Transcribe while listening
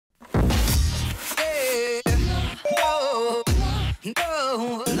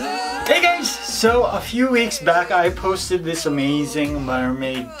Hey guys! So a few weeks back I posted this amazing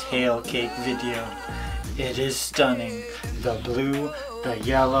mermaid tail cake video. It is stunning. The blue, the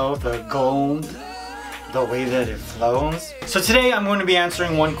yellow, the gold, the way that it flows. So today I'm going to be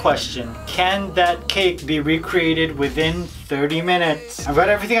answering one question. Can that cake be recreated within 30 minutes? I've got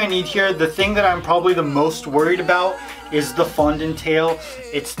everything I need here. The thing that I'm probably the most worried about is the fondant tail.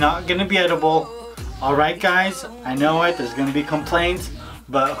 It's not going to be edible. Alright guys, I know it, there's going to be complaints,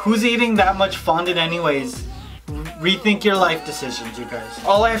 but who's eating that much fondant anyways? Rethink your life decisions, you guys.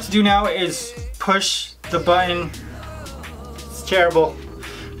 All I have to do now is push the button. It's terrible.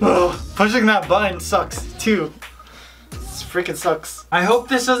 Ugh, pushing that button sucks too. It freaking sucks. I hope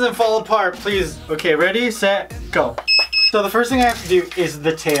this doesn't fall apart, please. Okay, ready, set, go. So the first thing I have to do is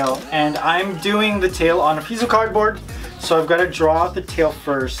the tail, and I'm doing the tail on a piece of cardboard, so I've got to draw out the tail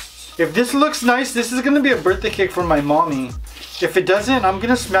first. If this looks nice, this is going to be a birthday cake for my mommy. If it doesn't, I'm going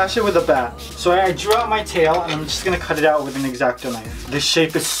to smash it with a bat. So I drew out my tail and I'm just going to cut it out with an X-Acto knife. This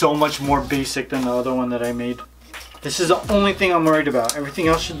shape is so much more basic than the other one that I made. This is the only thing I'm worried about. Everything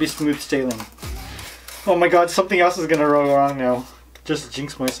else should be smooth sailing. Oh my god, something else is going to roll wrong now. Just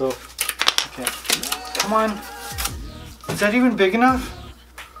jinx myself. Okay. Come on. Is that even big enough?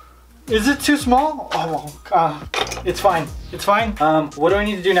 Is it too small? Oh, it's fine. It's fine. What do I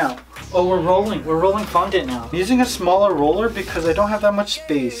need to do now? Oh, we're rolling fondant now. I'm using a smaller roller because I don't have that much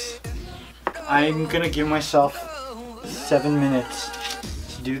space. I'm gonna give myself 7 minutes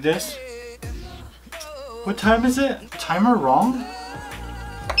to do this. What time is it? Timer wrong?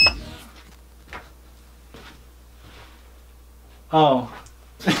 Oh.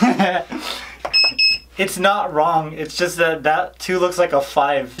 It's not wrong, it's just that that 2 looks like a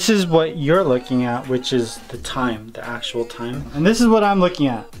 5. This is what you're looking at, which is the time, the actual time. And this is what I'm looking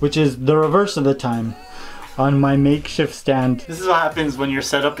at, which is the reverse of the time on my makeshift stand. This is what happens when your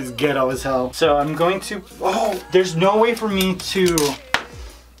setup is ghetto as hell. So I'm going to, oh, there's no way for me to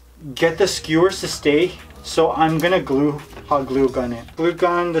get the skewers to stay. So I'm gonna hot glue gun it. Glue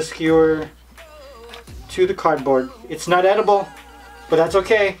gun the skewer to the cardboard. It's not edible. But that's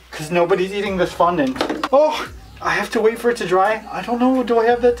okay, because nobody's eating this fondant. Oh, I have to wait for it to dry. I don't know, do I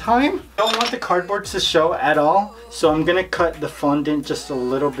have that time? I don't want the cardboard to show at all, so I'm gonna cut the fondant just a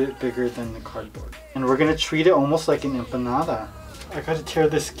little bit bigger than the cardboard. And we're gonna treat it almost like an empanada. I gotta tear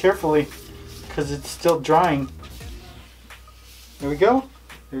this carefully, because it's still drying. There we go.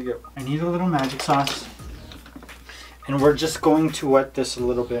 There we go. I need a little magic sauce. And we're just going to wet this a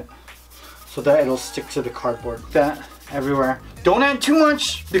little bit, so that it'll stick to the cardboard. That everywhere. Don't add too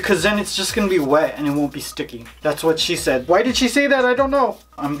much because then it's just gonna be wet and it won't be sticky. That's what she said. Why did she say that? I don't know.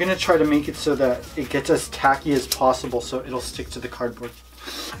 I'm gonna try to make it so that it gets as tacky as possible so it'll stick to the cardboard.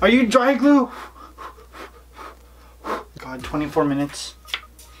 Are you dry glue? God, 24 minutes.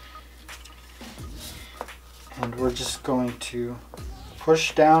 And we're just going to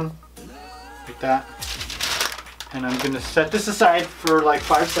push down like that. And I'm gonna set this aside for like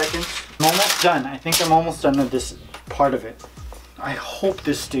 5 seconds. I'm almost done. I think I'm almost done with this part of it. I hope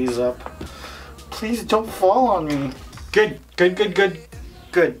this stays up. Please don't fall on me. Good, good, good, good,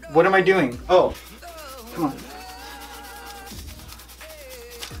 good. What am I doing? Oh, come on.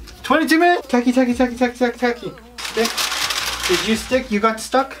 22 minutes. Tacky, tacky, tacky, tacky, tacky, tacky. Stick. Did you stick? You got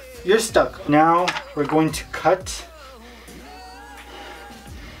stuck? You're stuck. Now we're going to cut.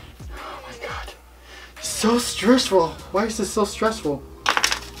 Oh my god. So stressful. Why is this so stressful?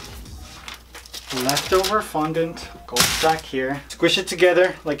 Leftover fondant goes back here. Squish it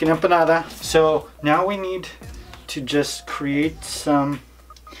together like an empanada. So now we need to just create some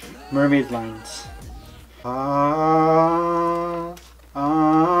mermaid lines.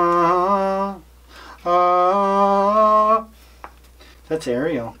 That's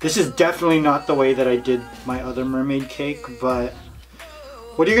Ariel. This is definitely not the way that I did my other mermaid cake, but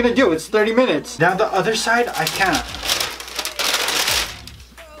what are you gonna do? It's 30 minutes. Now the other side, I can't.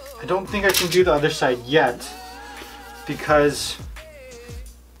 I don't think I can do the other side yet because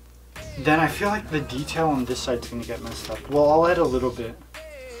then I feel like the detail on this side is going to get messed up. Well, I'll add a little bit.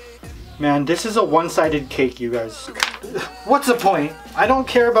 Man, this is a one-sided cake, you guys. What's the point? I don't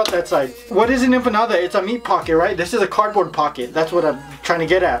care about that side. What is an empanada? It's a meat pocket, right? This is a cardboard pocket. That's what I'm trying to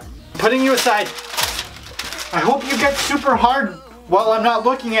get at. Putting you aside. I hope you get super hard while I'm not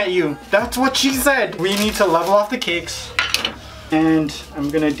looking at you. That's what she said. We need to level off the cakes. And I'm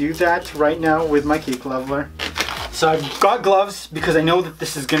gonna do that right now with my cake leveler. So I've got gloves because I know that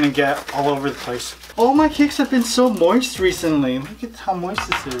this is gonna get all over the place. All my cakes have been so moist recently. Look at how moist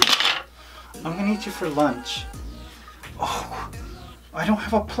this is. I'm gonna eat you for lunch. Oh, I don't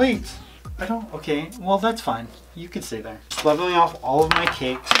have a plate. I don't, okay, well that's fine. You could stay there. Just leveling off all of my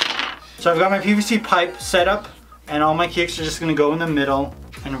cakes. So I've got my PVC pipe set up and all my cakes are just gonna go in the middle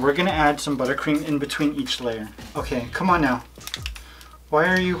and we're gonna add some buttercream in between each layer. Okay, come on now. Why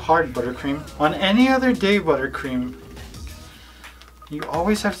are you hard, buttercream? On any other day, buttercream, you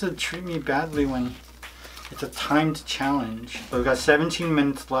always have to treat me badly when it's a timed challenge. So we've got 17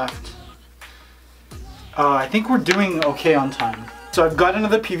 minutes left. I think we're doing okay on time. So I've got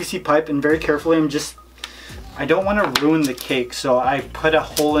another PVC pipe and very carefully I don't want to ruin the cake, so I put a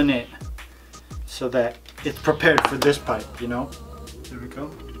hole in it so that it's prepared for this pipe, you know? There we go.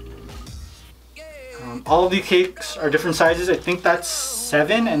 All of the cakes are different sizes. I think that's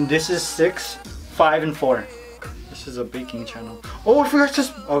 7 and this is 6, 5 and 4. This is a baking channel. Oh, I forgot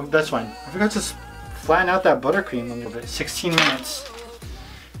to, oh that's fine. I forgot to flatten out that buttercream a little bit. 16 minutes.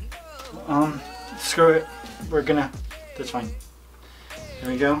 Screw it. We're gonna, that's fine. There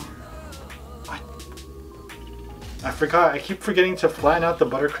we go. I forgot, I keep forgetting to flatten out the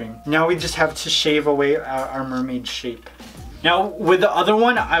buttercream. Now we just have to shave away our mermaid shape. Now with the other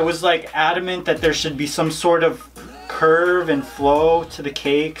one, I was like adamant that there should be some sort of curve and flow to the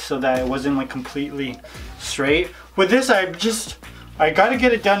cake so that it wasn't like completely straight. With this, I gotta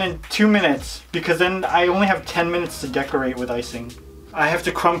get it done in 2 minutes because then I only have 10 minutes to decorate with icing. I have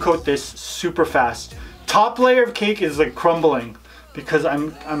to crumb coat this super fast. Top layer of cake is like crumbling because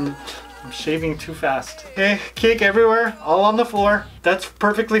I'm shaving too fast. Okay, cake everywhere, all on the floor. That's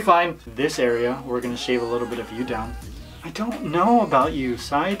perfectly fine. This area, we're gonna shave a little bit of you down. I don't know about you,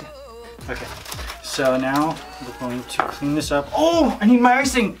 side. Okay, so now we're going to clean this up. Oh, I need my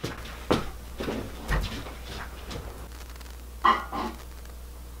icing.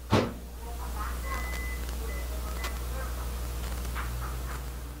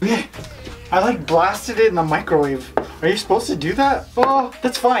 Okay, I like blasted it in the microwave. Are you supposed to do that? Oh,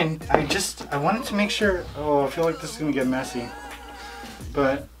 that's fine. I wanted to make sure. Oh, I feel like this is gonna get messy.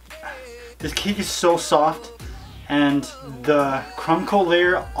 But this cake is so soft and the crumb coat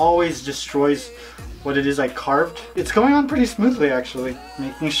layer always destroys what it is I carved. It's going on pretty smoothly actually.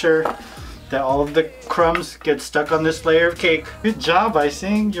 Making sure that all of the crumbs get stuck on this layer of cake. Good job,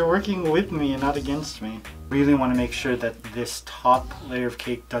 icing. You're working with me and not against me. Really want to make sure that this top layer of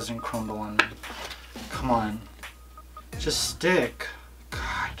cake doesn't crumble on me. Come on. Just stick.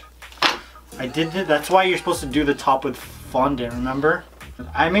 God. I did it. That's why you're supposed to do the top with fondant, remember?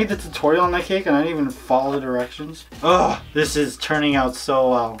 I made the tutorial on that cake and I didn't even follow the directions. Oh, this is turning out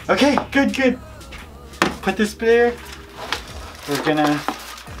so well. Okay, good, good. Put this there. We're gonna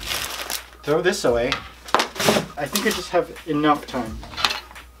throw this away. I think I just have enough time.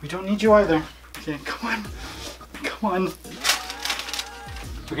 We don't need you either. Okay, come on. Come on.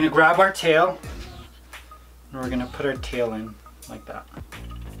 We're gonna grab our tail and we're gonna put our tail in like that.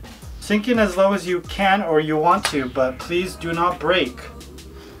 Sink in as low as you can or you want to, but please do not break.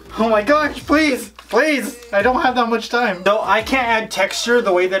 Oh my gosh, please, please. I don't have that much time. So I can't add texture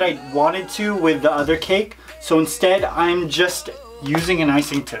the way that I wanted to with the other cake. So instead, I'm just using an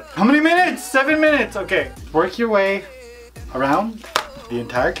icing tip. How many minutes? 7 minutes. Okay, work your way around the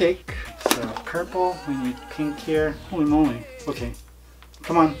entire cake. So purple, we need pink here. Holy moly. Okay,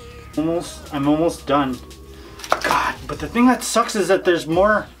 come on. I'm almost done. God, but the thing that sucks is that there's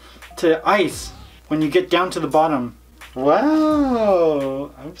more to ice when you get down to the bottom.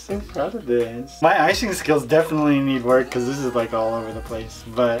 Wow, I'm so proud of this. My icing skills definitely need work because this is like all over the place,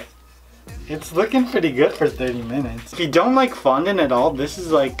 but it's looking pretty good for 30 minutes. If you don't like fondant at all, this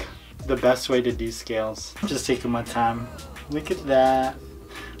is like the best way to do scales. I'm just taking my time. Look at that.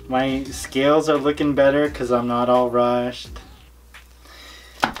 My scales are looking better because I'm not all rushed.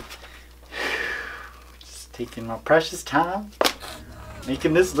 Just taking my precious time.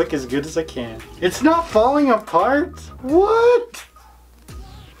 Making this look as good as I can. It's not falling apart? What?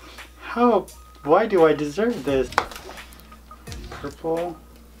 How? Why do I deserve this? Purple.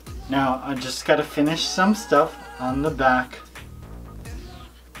 Now I just gotta finish some stuff on the back.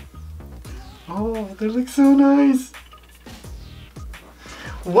 Oh, they look so nice.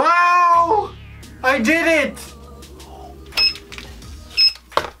 Wow! I did it!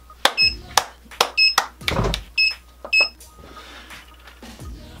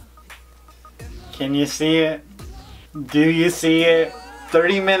 Can you see it? Do you see it?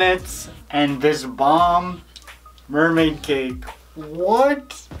 30 minutes and this bomb mermaid cake.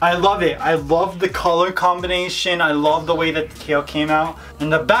 What? I love it. I love the color combination. I love the way that the tail came out.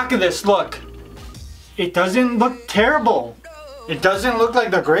 And the back of this, look. It doesn't look terrible. It doesn't look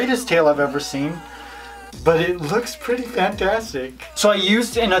like the greatest tail I've ever seen. but it looks pretty fantastic. So I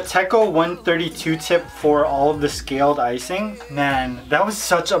used an Ateco 132 tip for all of the scaled icing. Man, that was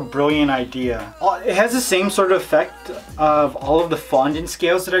such a brilliant idea. It has the same sort of effect of all of the fondant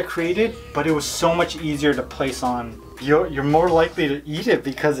scales that I created, but it was so much easier to place on. You're more likely to eat it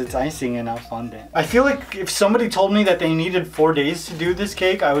because it's icing and not fondant. I feel like if somebody told me that they needed 4 days to do this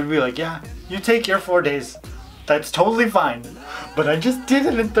cake, I would be like, yeah, you take your 4 days. That's totally fine. But I just did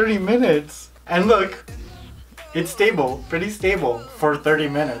it in 30 minutes. And look, it's stable, pretty stable for 30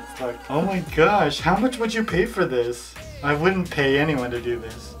 minutes. Like, oh my gosh, how much would you pay for this? I wouldn't pay anyone to do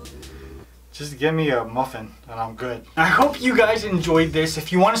this. Just give me a muffin and I'm good. I hope you guys enjoyed this.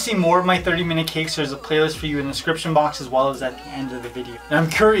 If you want to see more of my 30-minute cakes, there's a playlist for you in the description box as well as at the end of the video. And I'm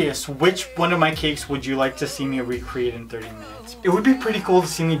curious, which one of my cakes would you like to see me recreate in 30 minutes? It would be pretty cool to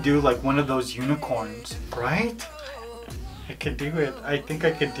see me do like one of those unicorns, right? I could do it. I think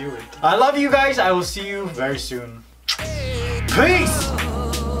I could do it. I love you guys. I will see you very soon. Peace!